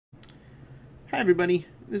Hi everybody,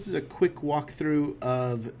 this is a quick walkthrough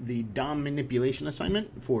of the DOM manipulation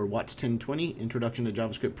assignment for WATS1020, Introduction to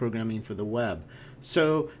JavaScript Programming for the Web.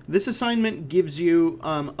 So this assignment gives you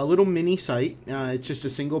a little mini site. It's just a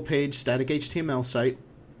single page static HTML site.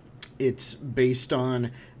 It's based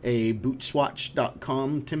on a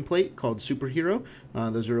bootswatch.com template called Superhero.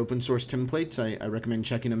 Those are open source templates. I recommend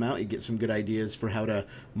checking them out. You get some good ideas for how to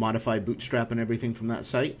modify Bootstrap and everything from that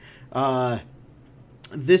site.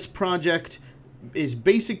 This project is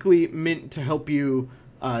basically meant to help you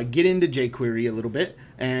get into jQuery a little bit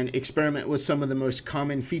and experiment with some of the most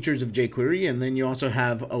common features of jQuery, and then you also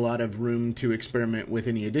have a lot of room to experiment with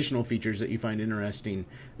any additional features that you find interesting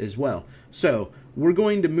as well. So we're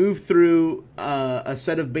going to move through a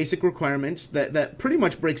set of basic requirements that pretty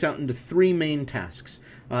much breaks out into three main tasks.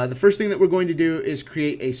 The first thing that we're going to do is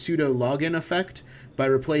create a pseudo login effect by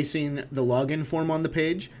replacing the login form on the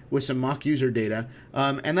page with some mock user data.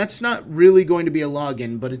 And that's not really going to be a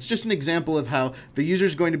login, but it's just an example of how the user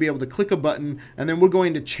is going to be able to click a button, and then we're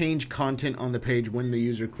going to change content on the page when the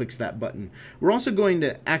user clicks that button. We're also going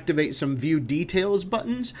to activate some view details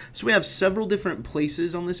buttons. So we have several different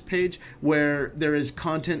places on this page where there is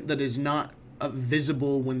content that is not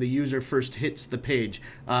visible when the user first hits the page.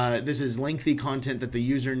 This is lengthy content that the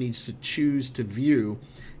user needs to choose to view.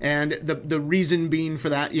 And the reason being for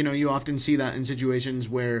that, you often see that in situations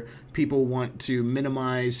where people want to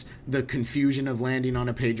minimize the confusion of landing on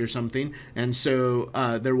a page or something. And so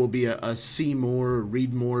there will be a see more or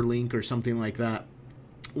read more link or something like that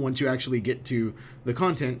once you actually get to the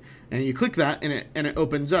content, and you click that and it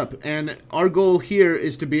opens up. And our goal here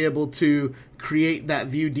is to be able to create that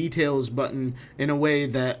view details button in a way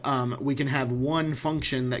that we can have one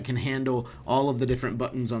function that can handle all of the different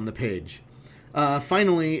buttons on the page.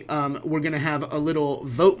 Finally, we're going to have a little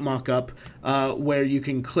vote mockup where you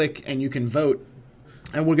can click and you can vote,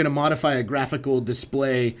 and we're going to modify a graphical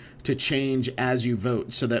display to change as you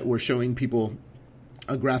vote so that we're showing people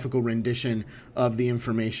a graphical rendition of the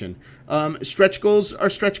information. Stretch goals are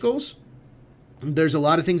stretch goals. There's a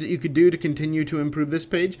lot of things that you could do to continue to improve this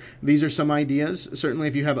page. These are some ideas. Certainly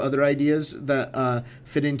if you have other ideas that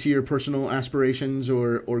fit into your personal aspirations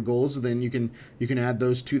or goals, then you can add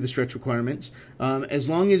those to the stretch requirements. As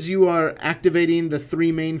long as you are activating the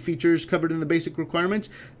three main features covered in the basic requirements,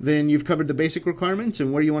 then you've covered the basic requirements,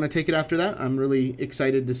 and where you want to take it after that, I'm really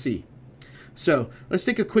excited to see. So let's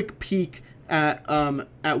take a quick peek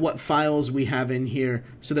at what files we have in here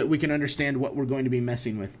so that we can understand what we're going to be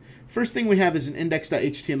messing with. First thing we have is an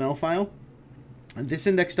index.html file. And this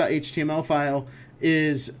index.html file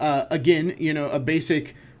is, again, a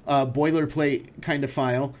basic boilerplate kind of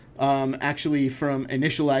file, actually from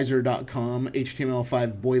initializer.com,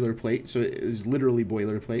 HTML5 boilerplate, so it is literally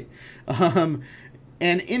boilerplate.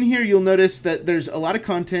 And in here you'll notice that there's a lot of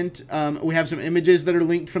content. We have some images that are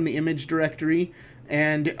linked from the image directory,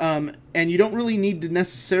 and you don't really need to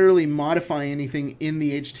necessarily modify anything in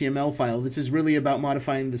the HTML file. This is really about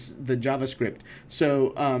modifying the JavaScript.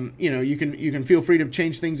 So you can feel free to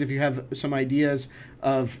change things if you have some ideas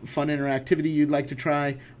of fun interactivity you'd like to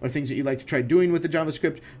try, or things that you'd like to try doing with the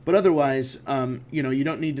JavaScript. But otherwise, you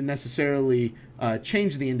don't need to necessarily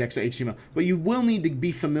change the index.html, but you will need to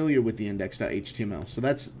be familiar with the index.html. So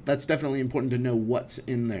that's definitely important to know what's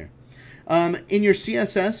in there. In your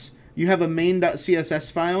CSS, you have a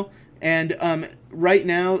main.css file, and right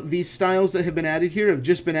now these styles that have been added here have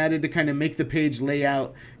just been added to kind of make the page lay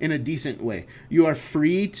out in a decent way. You are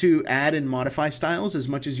free to add and modify styles as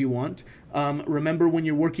much as you want. Remember, when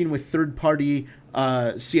you're working with third-party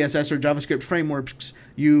CSS or JavaScript frameworks,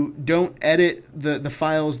 you don't edit the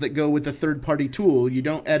files that go with the third-party tool. You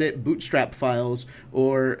don't edit Bootstrap files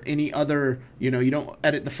or any other, you don't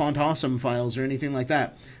edit the Font Awesome files or anything like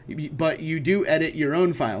that. But you do edit your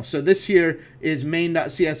own file. So this here is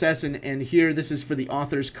main.css, and here this is for the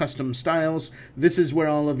author's custom styles. This is where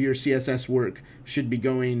all of your CSS work should be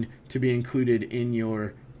going to be included in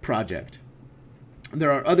your project.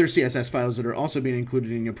 There are other CSS files that are also being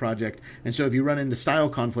included in your project, and so if you run into style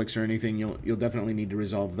conflicts or anything, you'll definitely need to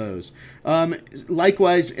resolve those.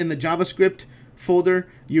 Likewise, in the JavaScript folder,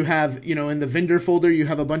 you have, in the vendor folder, you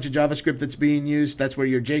have a bunch of JavaScript that's being used. That's where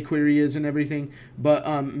your jQuery is and everything.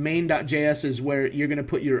 But main.js is where you're going to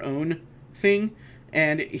put your own thing.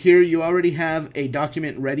 And here you already have a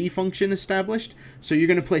document ready function established. So you're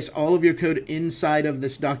going to place all of your code inside of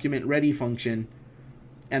this document ready function,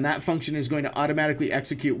 and that function is going to automatically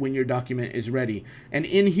execute when your document is ready. And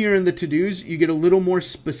in here in the to-dos, you get a little more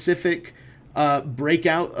specific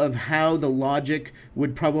breakout of how the logic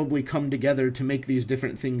would probably come together to make these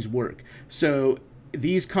different things work. So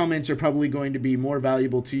these comments are probably going to be more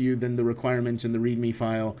valuable to you than the requirements in the README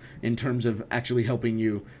file in terms of actually helping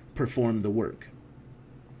you perform the work.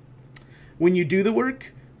 When you do the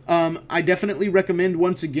work, I definitely recommend,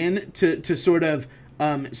 once again, to sort of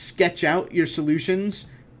sketch out your solutions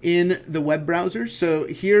in the web browser. So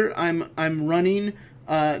here I'm running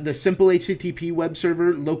the simple HTTP web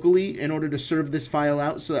server locally in order to serve this file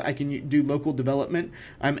out so that I can do local development.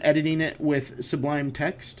 I'm editing it with Sublime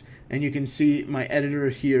Text, and you can see my editor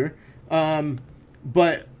here.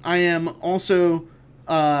 But I am also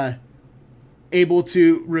able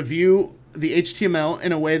to review the HTML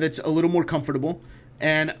in a way that's a little more comfortable.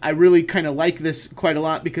 And I really kind of like this quite a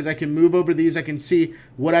lot because I can move over these. I can see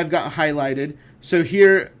what I've got highlighted. So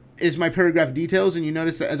here is my paragraph details, and you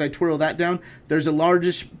notice that as I twirl that down, there's a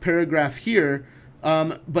largish paragraph here,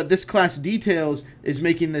 but this class details is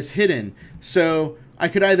making this hidden. So I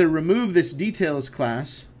could either remove this details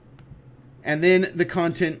class, and then the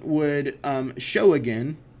content would show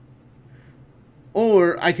again,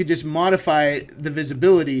 or I could just modify the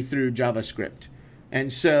visibility through JavaScript.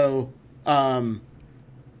 And so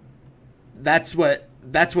that's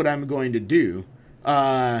what I'm going to do.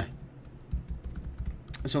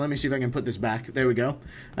 So let me see if I can put this back. There we go.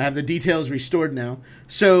 I have the details restored now.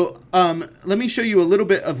 So let me show you a little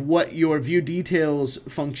bit of what your view details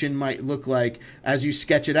function might look like as you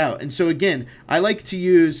sketch it out. And so again, I like to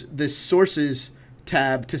use this sources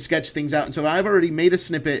tab to sketch things out. And so I've already made a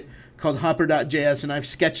snippet called hopper.js, and I've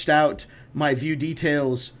sketched out my view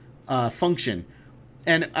details function.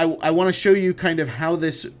 And I want to show you kind of how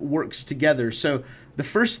this works together. So the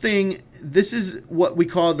first thing, this is what we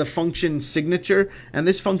call the function signature, and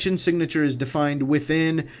this function signature is defined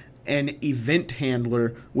within an event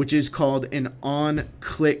handler, which is called an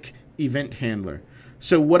on-click event handler.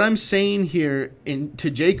 So what I'm saying here to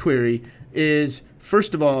jQuery is,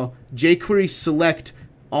 first of all, jQuery select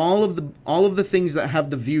all of the things that have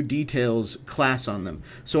the view details class on them.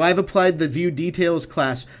 So I've applied the view details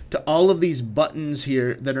class to all of these buttons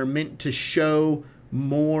here that are meant to show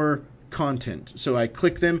more content. So I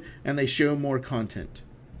click them and they show more content.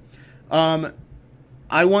 I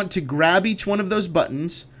want to grab each one of those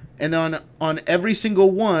buttons, and on every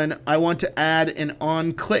single one I want to add an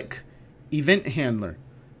on-click event handler.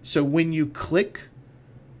 So when you click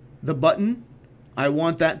the button, I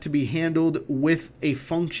want that to be handled with a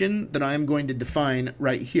function that I'm going to define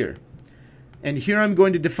right here. And here I'm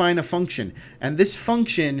going to define a function. And this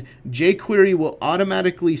function, jQuery will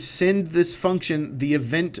automatically send this function the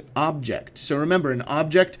event object. So remember, an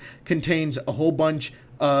object contains a whole bunch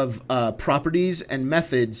of properties and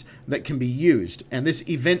methods that can be used. And this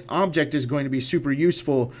event object is going to be super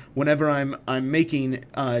useful whenever I'm making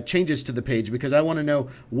changes to the page, because I want to know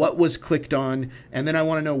what was clicked on, and then I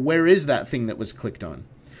want to know where is that thing that was clicked on.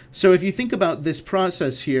 So if you think about this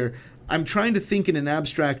process here, I'm trying to think in an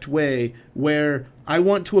abstract way where I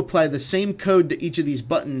want to apply the same code to each of these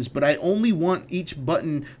buttons, but I only want each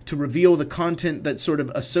button to reveal the content that's sort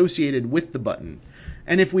of associated with the button.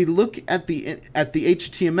 And if we look at the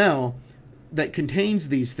HTML that contains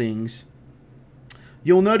these things,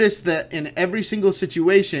 you'll notice that in every single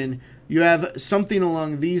situation, you have something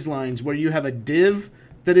along these lines where you have a div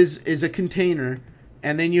that is a container,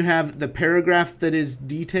 and then you have the paragraph that is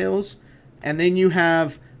details, and then you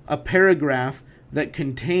have a paragraph that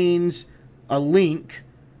contains a link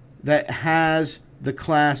that has the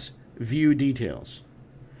class view details.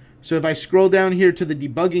 So if I scroll down here to the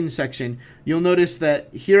debugging section, you'll notice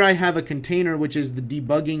that here I have a container, which is the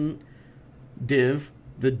debugging div,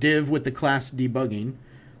 the div with the class debugging.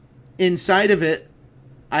 Inside of it,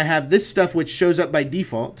 I have this stuff which shows up by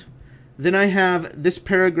default. Then I have this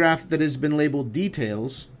paragraph that has been labeled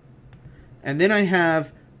details. And then I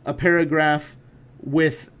have a paragraph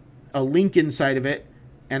with a link inside of it,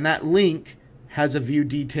 and that link has a view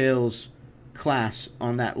details class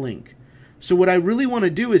on that link. So what I really want to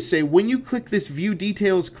do is say, when you click this view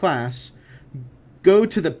details class, go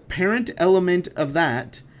to the parent element of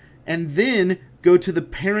that, and then go to the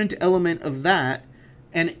parent element of that,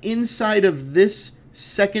 and inside of this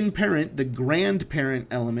second parent, the grandparent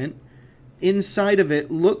element, inside of it,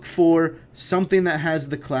 look for something that has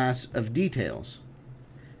the class of details.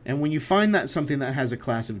 And when you find that something that has a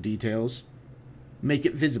class of details, make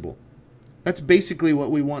it visible. That's basically what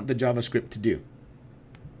we want the JavaScript to do.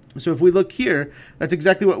 So if we look here, that's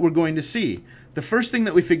exactly what we're going to see. The first thing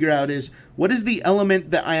that we figure out is, what is the element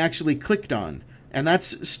that I actually clicked on? And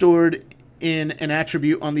that's stored in an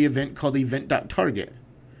attribute on the event called event.target.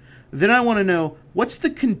 Then I want to know, what's the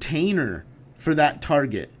container for that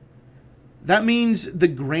target? that means the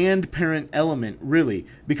grandparent element, really.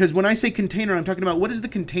 Because when I say container, I'm talking about what is the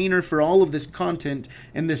container for all of this content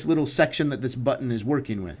in this little section that this button is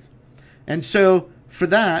working with. And so for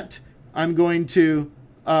that, I'm going to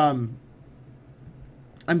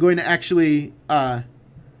actually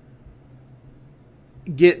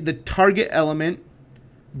get the target element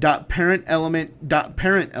dot parent element dot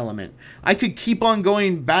parent element. I could keep on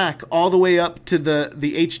going back all the way up to the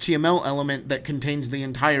HTML element that contains the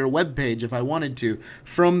entire web page if I wanted to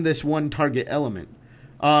from this one target element.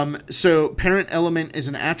 So parent element is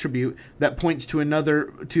an attribute that points to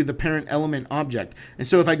the parent element object. And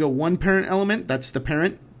so if I go one parent element, that's the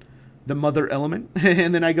parent, the mother element,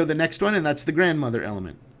 and then I go the next one, and that's the grandmother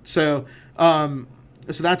element. So so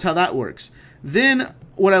that's how that works. Then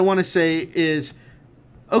what I want to say is,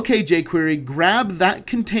 okay, jQuery, grab that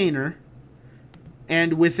container,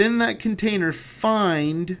 and within that container,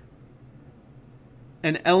 find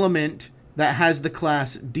an element that has the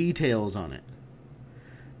class details on it.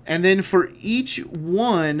 And then for each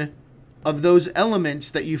one of those elements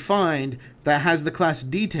that you find that has the class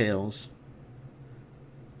details,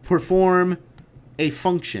 perform a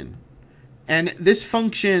function. And this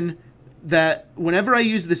function that whenever I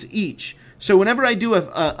use this each, so whenever I do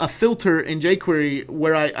a filter in jQuery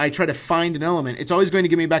where I try to find an element, it's always going to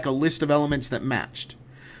give me back a list of elements that matched.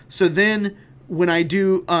 So then when I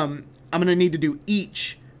do, I'm going to need to do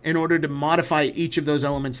each in order to modify each of those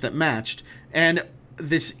elements that matched. And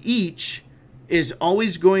this each is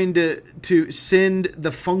always going to send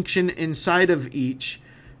the function inside of each,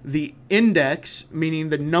 the index, meaning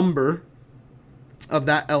the number of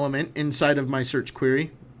that element inside of my search query,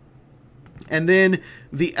 and then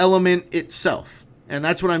the element itself. And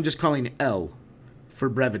that's what I'm just calling L for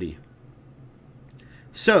brevity.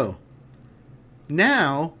 So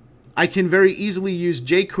now I can very easily use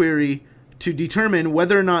jQuery to determine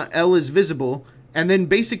whether or not L is visible. And then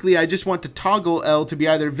basically I just want to toggle L to be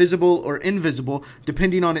either visible or invisible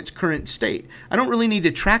depending on its current state. I don't really need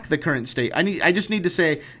to track the current state. I just need to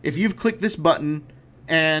say, if you've clicked this button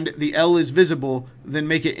and the L is visible, then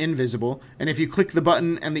make it invisible. And if you click the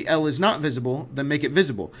button and the L is not visible, then make it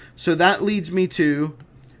visible. So that leads me to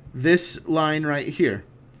this line right here,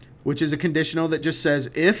 which is a conditional that just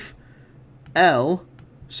says if L,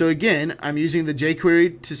 so again, I'm using the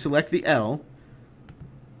jQuery to select the L,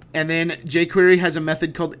 and then jQuery has a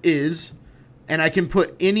method called is, and I can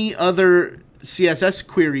put any other CSS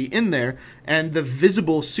query in there, and the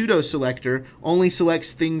visible pseudo selector only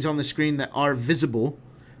selects things on the screen that are visible,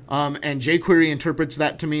 and jQuery interprets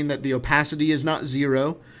that to mean that the opacity is not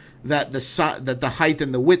 0, that the height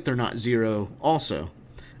and the width are not 0 also,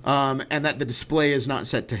 and that the display is not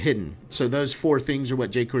set to hidden. So those 4 things are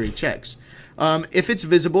what jQuery checks. If it's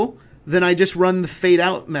visible, then I just run the fade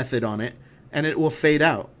out method on it, and it will fade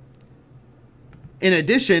out. In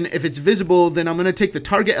addition, if it's visible, then I'm going to take the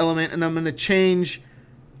target element and I'm going to change,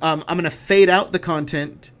 I'm going to fade out the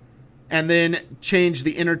content and then change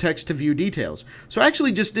the inner text to view details. So I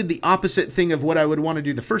actually just did the opposite thing of what I would want to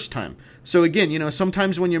do the first time. So again, you know,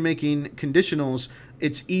 sometimes when you're making conditionals,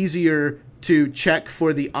 it's easier to check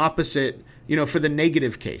for the opposite, you know, for the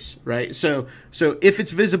negative case, right? So if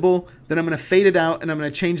it's visible, then I'm going to fade it out and I'm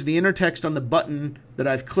going to change the inner text on the button that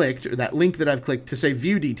I've clicked, or that link that I've clicked, to say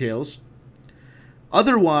view details.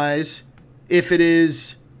 Otherwise, if it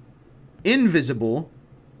is invisible,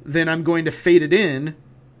 then I'm going to fade it in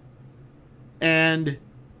and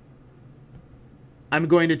I'm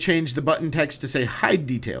going to change the button text to say hide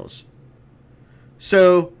details.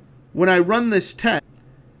 So when I run this text,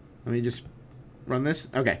 let me just run this.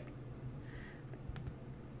 Okay.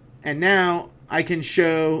 And now I can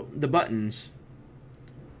show the buttons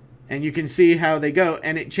and you can see how they go.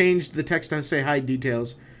 And it changed the text to say hide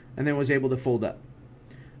details and then was able to fold up.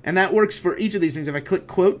 And that works for each of these things. If I click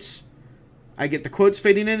quotes, I get the quotes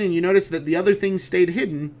fading in, and you notice that the other things stayed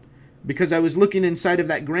hidden because I was looking inside of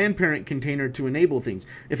that grandparent container to enable things.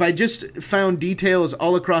 If I just found details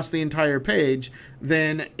all across the entire page,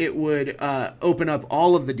 then it would open up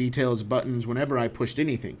all of the details buttons whenever I pushed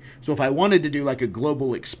anything. So if I wanted to do like a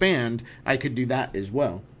global expand, I could do that as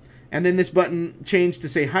well. And then this button changed to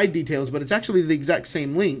say hide details, but it's actually the exact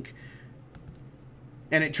same link,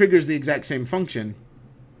 and it triggers the exact same function.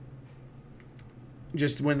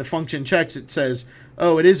 Just when the function checks, it says,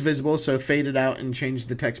 oh, it is visible, so fade it out and change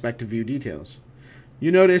the text back to view details.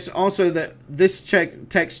 You notice also that this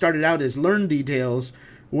text started out as learn details,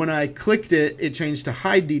 when I clicked it, it changed to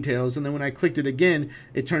hide details, and then when I clicked it again,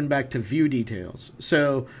 it turned back to view details.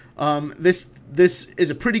 So this is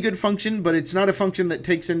a pretty good function, but it's not a function that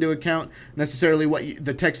takes into account necessarily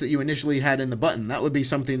the text that you initially had in the button. That would be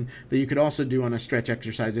something that you could also do on a stretch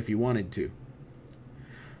exercise if you wanted to.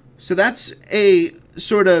 So that's a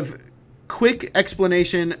sort of quick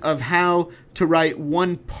explanation of how to write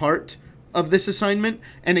one part of this assignment.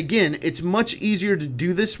 And again, it's much easier to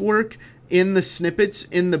do this work in the snippets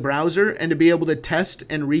in the browser and to be able to test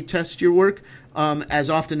and retest your work as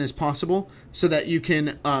often as possible so that you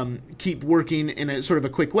can keep working in a sort of a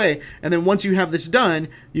quick way. And then once you have this done,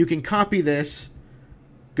 you can copy this,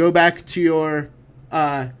 go back to your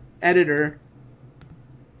editor,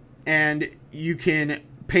 and you can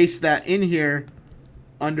paste that in here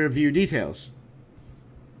under view details.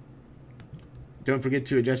 Don't forget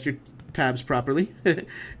to adjust your tabs properly.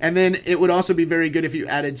 And then it would also be very good if you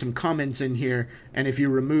added some comments in here and if you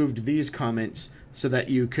removed these comments so that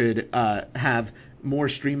you could have more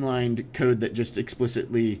streamlined code that just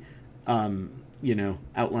explicitly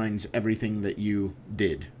outlines everything that you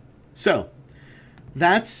did. So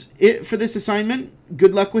that's it for this assignment.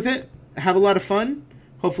 Good luck with it. Have a lot of fun.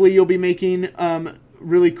 Hopefully you'll be making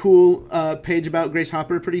really cool page about Grace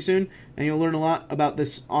Hopper pretty soon, and you'll learn a lot about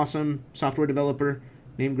this awesome software developer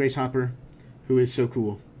named Grace Hopper, who is so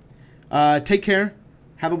cool. Take care.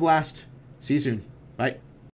 Have a blast. See you soon. Bye.